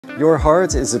Your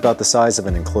heart is about the size of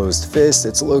an enclosed fist.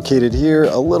 It's located here,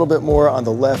 a little bit more on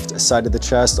the left side of the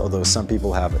chest, although some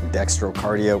people have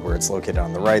dextrocardia where it's located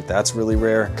on the right. That's really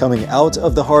rare. Coming out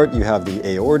of the heart, you have the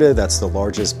aorta. That's the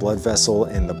largest blood vessel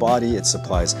in the body. It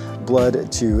supplies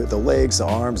blood to the legs, the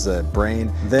arms, the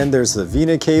brain. Then there's the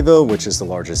vena cava, which is the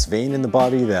largest vein in the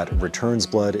body that returns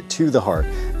blood to the heart.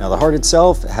 Now, the heart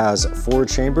itself has 4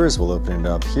 chambers. We'll open it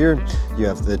up here. You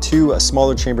have the 2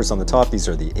 smaller chambers on the top. These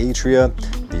are the atria,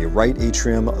 the right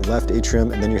atrium, left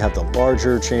atrium, and then you have the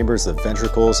larger chambers, the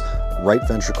ventricles, right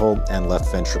ventricle and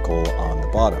left ventricle on the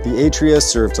bottom. The atria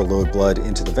serve to load blood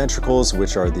into the ventricles,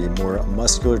 which are the more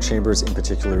muscular chambers, in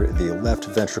particular the left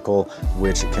ventricle,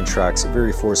 which contracts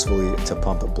very forcefully to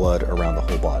pump blood around the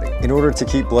whole body. In order to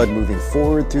keep blood moving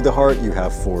forward through the heart, you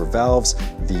have 4 valves: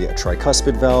 the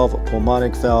tricuspid valve,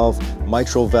 pulmonic valve,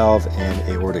 mitral valve, and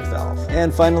aortic valve.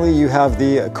 And finally, you have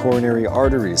the coronary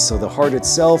arteries. So the heart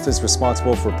itself is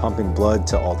responsible for pumping blood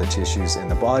to all the tissues in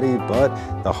the body, but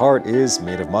the heart is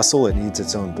made of muscle. It needs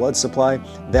its own blood supply.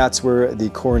 That's where the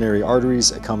coronary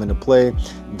arteries come into play.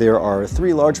 There are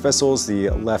 3 large vessels: the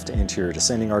left anterior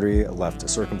descending artery, left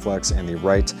circumflex, and the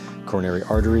right coronary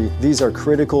artery. These are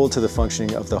critical to the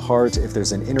functioning of the heart. If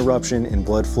there's an interruption in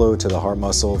blood flow to the heart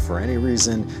muscle for any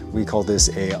reason, we call this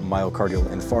a myocardial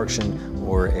infarction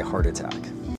or a heart attack.